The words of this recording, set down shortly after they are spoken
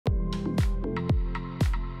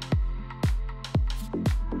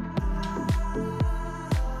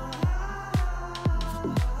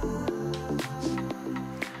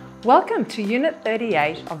Welcome to Unit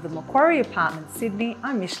 38 of the Macquarie Apartments, Sydney.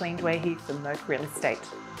 I'm Micheline Dwehi from Merck Real Estate.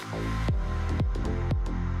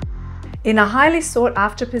 In a highly sought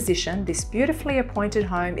after position, this beautifully appointed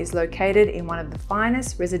home is located in one of the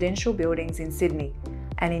finest residential buildings in Sydney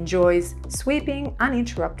and enjoys sweeping,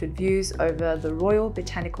 uninterrupted views over the Royal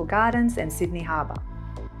Botanical Gardens and Sydney Harbour.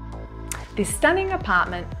 This stunning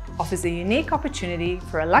apartment offers a unique opportunity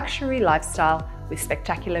for a luxury lifestyle with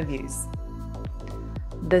spectacular views.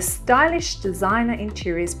 The stylish designer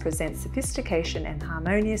interiors present sophistication and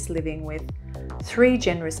harmonious living with 3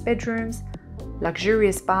 generous bedrooms,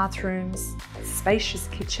 luxurious bathrooms, spacious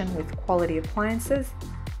kitchen with quality appliances,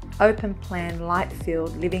 open plan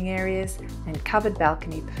light-filled living areas and covered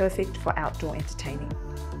balcony perfect for outdoor entertaining.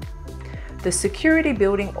 The security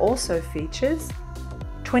building also features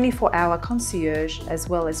 24-hour concierge as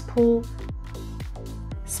well as pool,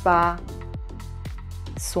 spa,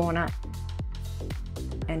 sauna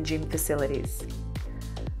and gym facilities.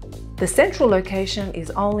 The central location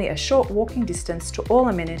is only a short walking distance to all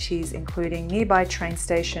amenities including nearby train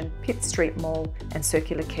station, Pitt Street Mall and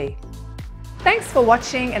Circular Quay. Thanks for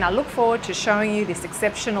watching and I look forward to showing you this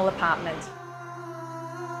exceptional apartment.